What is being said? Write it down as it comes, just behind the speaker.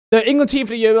The England team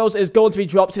for the Euros is going to be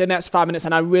dropped in the next 5 minutes,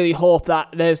 and I really hope that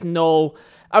there's no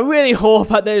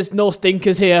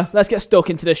stinkers here. Let's get stuck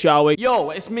into this, shall we?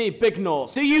 Yo, it's me, Big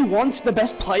Nose. Do you want the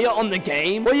best player on the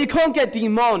game? Well, you can't get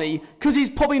D-Money, because he's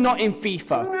probably not in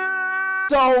FIFA.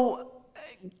 So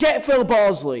get Phil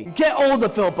Bardsley. Get all the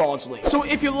Phil Bardsley. So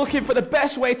if you're looking for the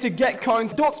best way to get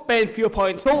coins, don't spend fewer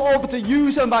points, go over to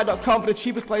useandbuy.com for the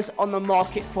cheapest place on the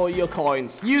market for your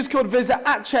coins. Use code Vizeh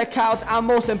at checkout, and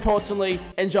most importantly,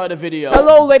 enjoy the video.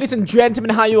 Hello, ladies and gentlemen,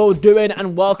 how you all doing?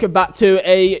 And welcome back to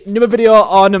another video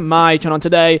on my channel.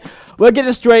 Today, we're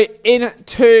getting straight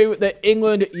into the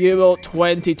England Euro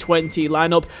 2020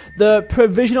 lineup. The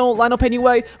provisional lineup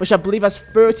anyway, which I believe has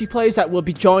 30 players that will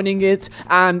be joining it,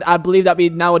 and I believe that'll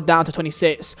be narrowed down to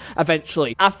 26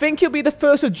 eventually. I think it'll be the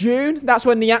 1st of June. That's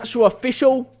when the actual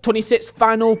official 26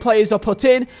 final players are put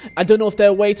in. I don't know if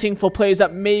they're waiting for players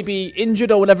that may be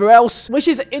injured or whatever else, which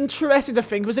is interesting to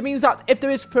think, because it means that if there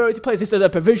is 30 players, this is a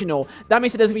provisional, that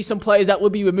means that there's going to be some players that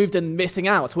will be removed and missing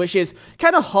out, which is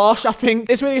kind of harsh, I think.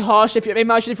 It's really harsh if you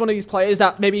imagine if one of these players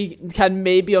that maybe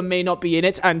or may not be in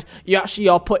it, and you actually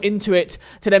are put into it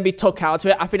to then be took out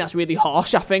of it. I think that's really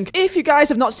harsh, I think. If you guys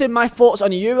have not seen my thoughts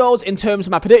on Euros in terms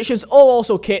of my predictions or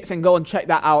also kits, and go and check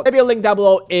that out, maybe a link down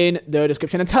below in the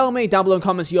description, and tell me down below in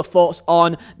comments your thoughts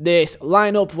on this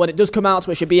lineup when it does come out,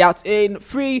 which should be out in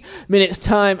 3 minutes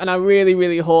time. And I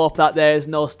really hope that there's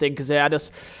no stinkers here.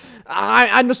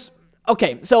 I'm just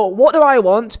okay. So what do I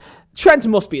want? Trent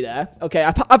must be there. Okay,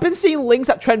 I've been seeing links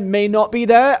that Trent may not be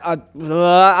there.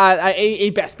 He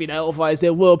best be there, otherwise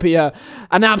there will be an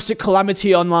absolute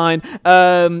calamity online.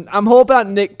 I'm hoping that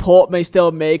Nick Pope may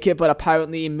still make it, but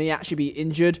apparently he may actually be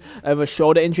injured of a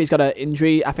shoulder injury. He's got an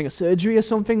injury, I think a surgery or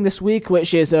something this week,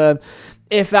 which is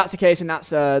if that's the case, and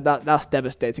that's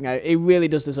devastating. He really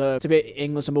does deserve to be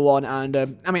England's #1.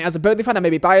 And I mean, as a Burnley fan, I may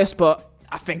be biased, but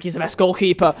I think he's the best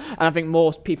goalkeeper, and I think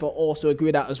most people also agree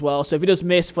with that as well. So if he does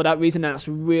miss for that reason, then that's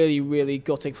really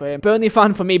gutting for him. Burnley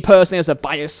fan, for me personally, as a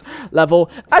bias level,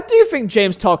 I do think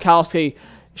James Tarkowski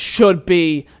should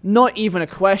be not even a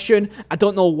question. I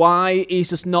don't know why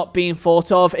he's just not being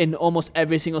thought of in almost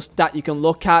every single stat you can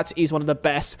look at. He's one of the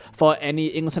best for any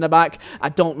England centre back. I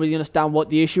don't really understand what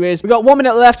the issue is. We've got 1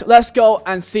 minute left. Let's go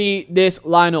and see this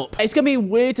lineup. It's going to be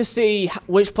weird to see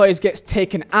which players gets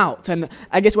taken out, and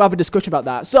I guess we'll have a discussion about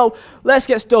that. So let's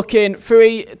get stuck in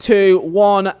 3, 2,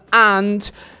 1,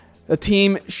 and the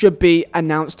team should be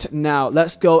announced now.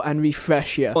 Let's go and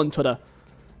refresh here on Twitter.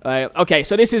 Okay,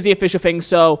 so this is the official thing.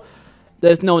 So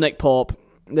there's no Nick Pope.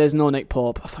 There's no Nick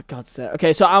Pope. Oh, for God's sake.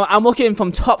 Okay, so I'm looking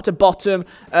from top to bottom,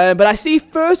 but I see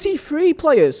 33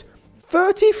 players.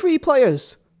 33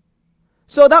 players.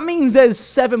 So that means there's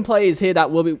 7 players here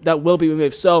that will be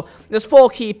removed. So there's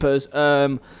 4 keepers,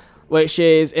 which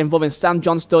is involving Sam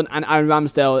Johnston and Aaron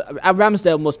Ramsdale.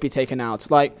 Ramsdale must be taken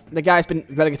out. Like, the guy's been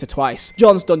relegated twice.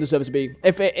 Johnston deserves to be.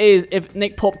 If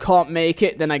Nick Pope can't make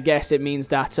it, then I guess it means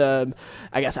that,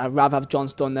 I guess I'd rather have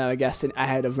Johnston there, I guess,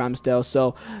 ahead of Ramsdale.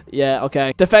 So, yeah,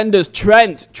 okay. Defenders,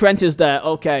 Trent. Trent is there,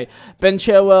 okay. Ben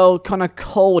Chilwell, Connor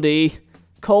Cody.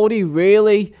 Cody,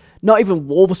 really? Not even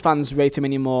Wolves fans rate him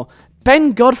anymore.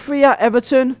 Ben Godfrey at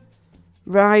Everton.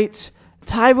 Right.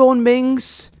 Tyrone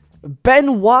Mings.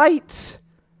 Ben White.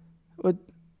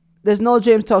 There's no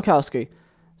James Tarkowski.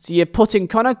 So you're putting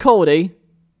Connor Cody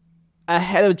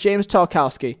ahead of James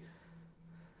Tarkowski.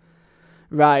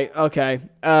 Right, okay.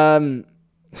 And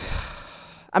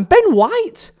Ben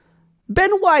White?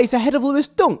 Ben White ahead of Lewis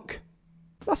Dunk.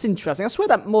 That's interesting. I swear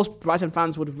that most Brighton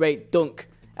fans would rate Dunk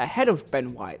ahead of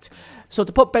Ben White. So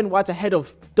to put Ben White ahead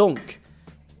of Dunk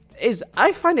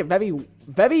I find it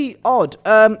very odd.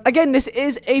 Again, this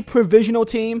is a provisional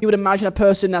team. You would imagine a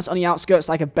person that's on the outskirts,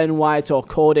 like a Ben White or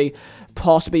Cody,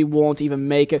 possibly won't even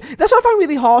make it. That's what I find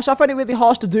really harsh. I find it really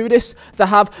harsh to do this, to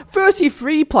have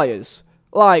 33 players.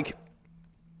 Like,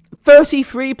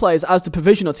 33 players as the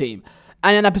provisional team.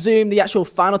 And then I presume the actual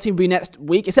final team will be next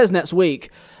week. It says next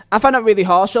week. I find that really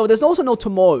harsh. So there's also no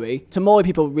Tomori. Tomori,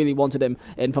 people really wanted him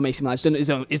in for AC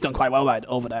Milan. He's done quite well right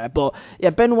over there. But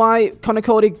yeah, Ben White, Connor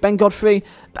Cody, Ben Godfrey.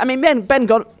 I mean,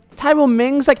 Tyrone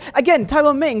Mings. Like, again,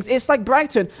 Tyrone Mings, it's like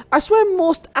Brighton. I swear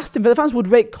most Aston Villa fans would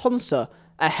rate Konsa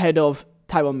ahead of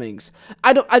Tyrone Mings.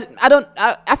 I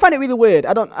find it really weird.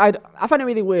 I find it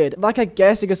really weird. Like, I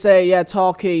guess you could say, yeah,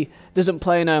 Tarky doesn't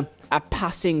play in a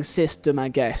passing system, I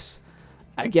guess.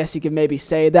 I guess you could maybe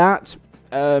say that.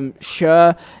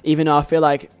 Sure, even though I feel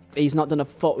like he's not done a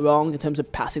foot wrong in terms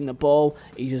of passing the ball.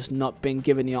 He's just not been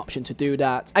given the option to do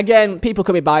that. Again, people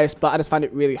could be biased, but I just find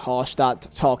it really harsh that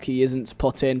Tarky isn't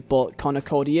put in, but Connor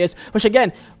Cody is. Which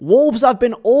again, Wolves have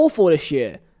been awful this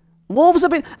year. Wolves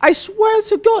have been, I swear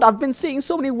to God, I've been seeing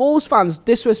so many Wolves fans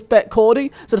disrespect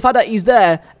Cordy. So the fact that he's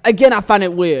there, again, I find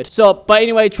it weird. So, but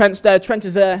anyway, Trent's there. Trent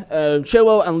is there.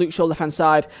 Chilwell and Luke Shaw left-hand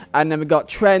side. And then we got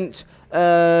Trent.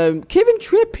 Kieran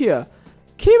Trippier.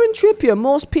 Kieran Trippier,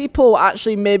 most people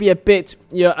actually maybe a bit,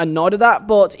 annoyed at that,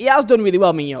 but he has done really well.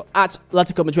 I mean, at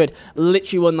Atletico Madrid,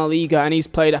 literally won La Liga, and he's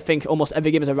played, I think, almost every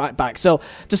game as a right back. So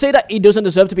to say that he doesn't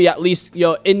deserve to be at least,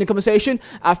 in the conversation,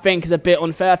 I think is a bit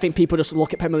unfair. I think people just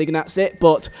look at Premier League and that's it.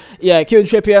 But yeah, Kieran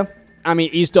Trippier, I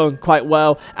mean, he's done quite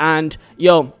well, and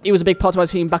he was a big part of our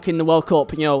team back in the World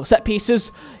Cup. Set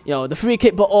pieces, the free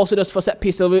kick, but also just for set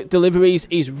piece deliveries,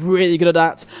 he's really good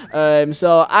at that.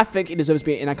 So I think he deserves to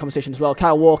be in that conversation as well.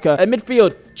 Kyle Walker. At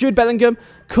midfield, Jude Bellingham,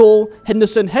 Cole,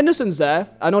 Henderson. Henderson's there.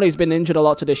 I know he's been injured a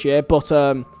lot to this year, but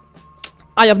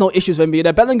I have no issues with him being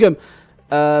there. Bellingham.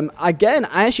 Again,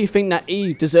 I actually think that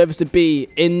he deserves to be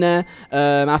in there.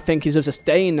 I think he deserves to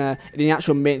stay in there in the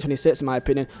actual main 26, in my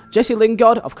opinion. Jesse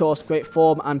Lingard, of course, great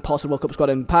form and part of the World Cup squad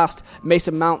in the past.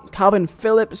 Mason Mount, Calvin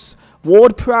Phillips,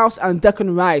 Ward-Prowse, and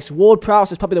Declan Rice.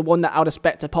 Ward-Prowse is probably the one that I would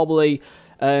expect to probably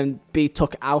be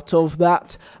took out of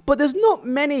that. But there's not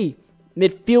many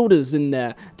midfielders in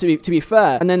there, to be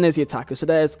fair. And then there's the attackers. So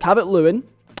there's Calvert-Lewin.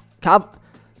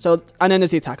 And then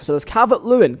there's the attacker. So there's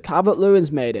Calvert-Lewin.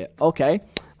 Calvert-Lewin's made it. Okay.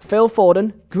 Phil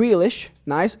Foden. Grealish.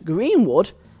 Nice.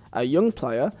 Greenwood. A young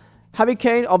player. Harry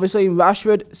Kane. Obviously.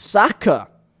 Rashford. Saka.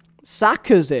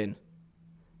 Saka's in.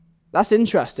 That's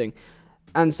interesting.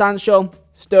 And Sancho.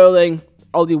 Sterling.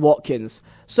 Ollie Watkins.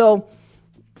 So,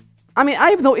 I mean, I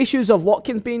have no issues of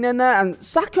Watkins being in there. And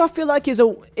Saka, I feel like, is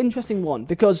an interesting one.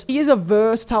 Because he is a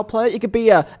versatile player. He could be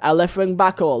a left wing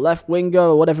back or left winger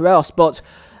or whatever else. But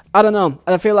I don't know.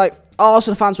 And I feel like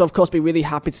Arsenal fans will, of course, be really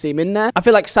happy to see him in there. I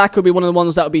feel like Saka would be one of the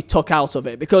ones that would be took out of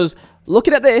it. Because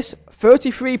looking at this,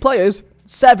 33 players,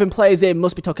 7 players in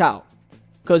must be took out.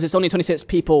 Because it's only 26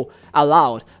 people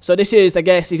allowed. So this is, I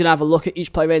guess, you can have a look at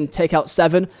each player in, take out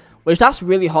 7. Which that's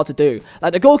really hard to do.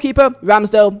 Like the goalkeeper,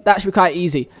 Ramsdale, that should be quite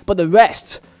easy. But the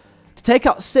rest, to take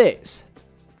out 6,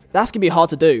 that's going to be hard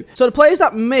to do. So the players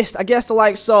that missed, I guess the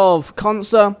likes of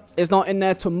Konsa is not in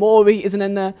there. Tomori isn't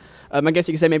in there. I guess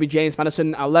you could say maybe James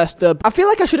Maddison at Leicester. I feel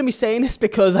like I shouldn't be saying this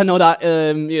because I know that,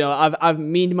 I've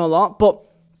meaned him a lot. But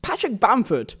Patrick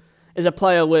Bamford is a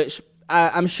player which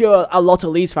I'm sure a lot of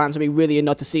Leeds fans will be really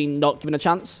annoyed to see not given a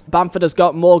chance. Bamford has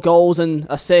got more goals and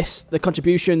assists, the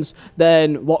contributions,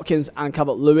 than Watkins and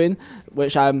Calvert-Lewin,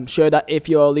 which I'm sure that if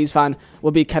you're a Leeds fan,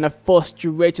 will be kind of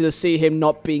frustrated to see him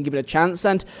not being given a chance.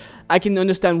 And I can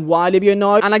understand why they'd be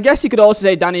annoyed. And I guess you could also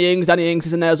say Danny Ings. Danny Ings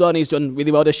is in there as well, and he's done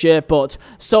really well this year. But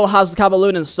so has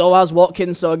Calvert-Lewin and so has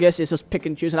Watkins. So I guess it's just pick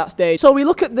and choose at that stage. So we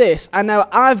look at this, and now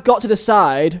I've got to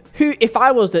decide who, if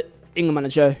I was the England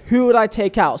manager, who would I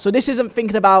take out? So this isn't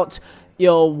thinking about,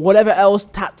 whatever else,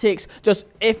 tactics. Just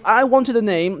if I wanted to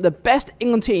name the best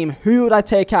England team, who would I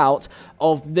take out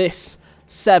of this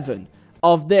 7?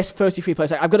 Of this 33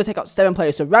 players? I've got to take out 7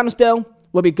 players. So Ramsdale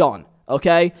will be gone.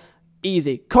 Okay?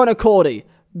 Easy. Connor Cody,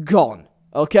 gone.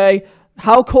 Okay?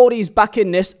 How Cody's back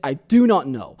in this, I do not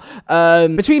know.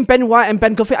 Between Ben White and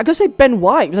Ben Guthrie, I gotta say Ben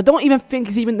White, because I don't even think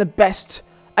he's even the best.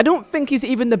 I don't think he's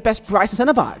even the best Brighton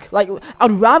centre-back. Like,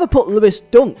 I'd rather put Lewis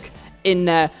Dunk in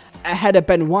there ahead of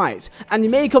Ben White. And you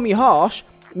may call me harsh,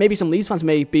 maybe some Leeds fans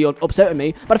may be upset with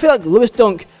me, but I feel like Lewis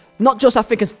Dunk, not just I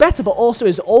think is better, but also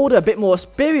is older, a bit more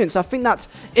experienced. I think that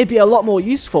it'd be a lot more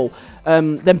useful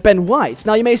than Ben White.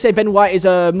 Now, you may say Ben White is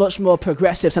a much more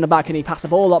progressive centre-back and he passed the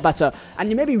ball a lot better. And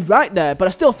you may be right there, but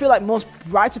I still feel like most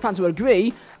Brighton fans would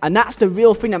agree, and that's the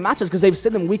real thing that matters because they've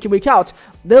seen them week in, week out.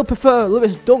 They'll prefer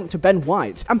Lewis Dunk to Ben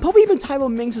White. And probably even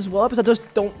Tyrone Mings as well, because I just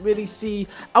don't really see...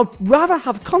 I'd rather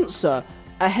have Konsa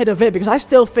ahead of it because I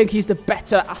still think he's the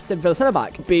better Aston Villa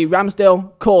centre-back. Be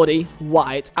Ramsdale, Cody,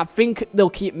 White. I think they'll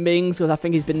keep Mings because I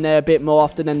think he's been there a bit more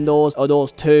often than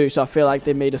those two. So I feel like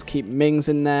they may just keep Mings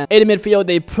in there. In the midfield,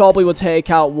 they probably will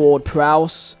take out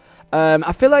Ward-Prowse.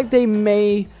 I feel like they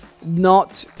may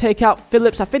not take out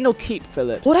Phillips. I think they'll keep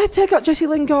Phillips. Would I take out Jesse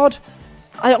Lingard?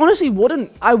 I honestly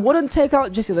wouldn't. I wouldn't take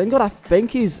out Jesse Lingard. I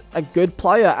think he's a good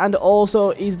player. And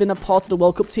also, he's been a part of the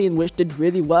World Cup team, which did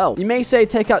really well. You may say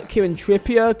take out Kieran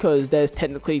Trippier, because there's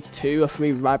technically 2 or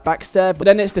 3 right backs there. But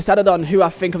then it's decided on who I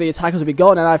think of the attackers will be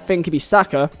gone. And I think it'll be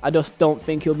Saka. I just don't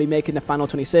think he'll be making the final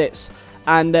 26.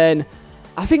 And then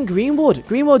I think Greenwood.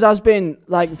 Greenwood has been,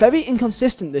 like, very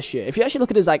inconsistent this year. If you actually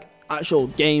look at his, like, actual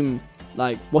game,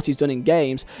 like what he's done in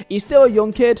games, he's still a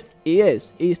young kid.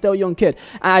 He's still a young kid,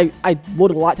 and I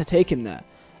would like to take him there,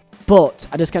 but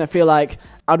I just kind of feel like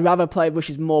I'd rather play which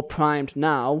is more primed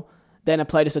now than a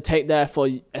player just to take there for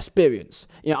experience.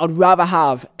 You know, I'd rather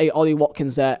have a Ollie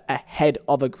Watkins there ahead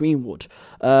of a Greenwood.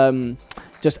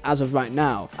 Just as of right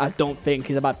now, I don't think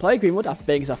he's a bad player, Greenwood. I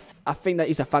think that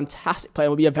he's a fantastic player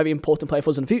and will be a very important player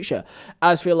for us in the future.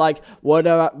 I just feel like, would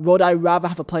I rather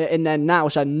have a player in there now,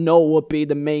 which I know would be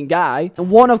the main guy, and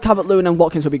one of Calvert-Lewin and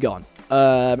Watkins will be gone.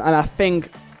 And I think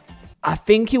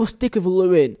he will stick with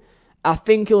Lewin. I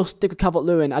think he'll stick with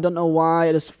Calvert-Lewin. I don't know why.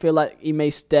 I just feel like he may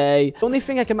stay. The only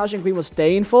thing I can imagine Greenwood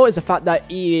staying for is the fact that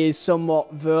he is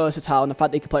somewhat versatile, and the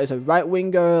fact that he can play as a right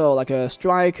winger or like a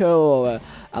striker or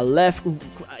a left,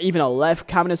 even a left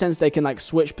cam in a sense. They can like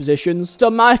switch positions. So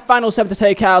my final 7 to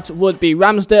take out would be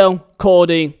Ramsdale,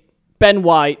 Cordy, Ben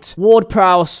White,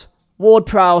 Ward-Prowse,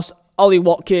 Ollie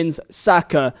Watkins,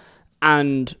 Saka,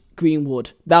 and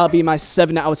Greenwood. That'll be my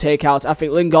 7 that I would take out. I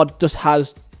think Lingard just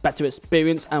has better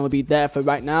experience and will be there for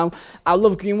right now. I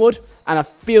love Greenwood, and I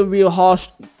feel real harsh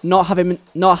not having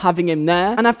him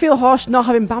there, and I feel harsh not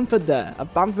having Bamford there.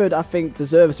 Bamford, I think,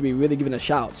 deserves to be really given a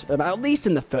shout, at least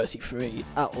in the 33.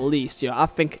 At least, you know, I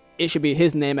think it should be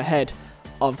his name ahead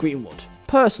of Greenwood.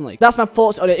 Personally, that's my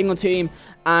thoughts on the England team,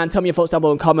 and tell me your thoughts down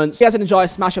below in the comments. If you guys enjoy,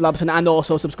 smash the like button and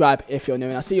also subscribe if you're new,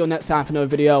 and I'll see you next time for another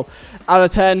video. Out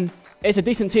of 10, it's a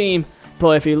decent team,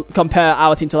 but if you compare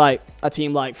our team to like a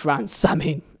team like France, I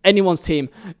mean, anyone's team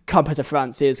compared to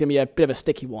France is going to be a bit of a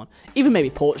sticky one. Even maybe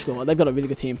Portugal. They've got a really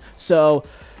good team. So,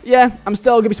 yeah, I'm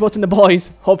still going to be supporting the boys.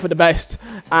 Hope for the best.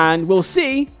 And we'll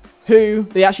see who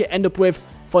they actually end up with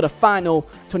for the final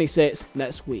 26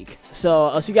 next week. So,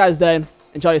 I'll see you guys then.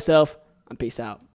 Enjoy yourself and peace out.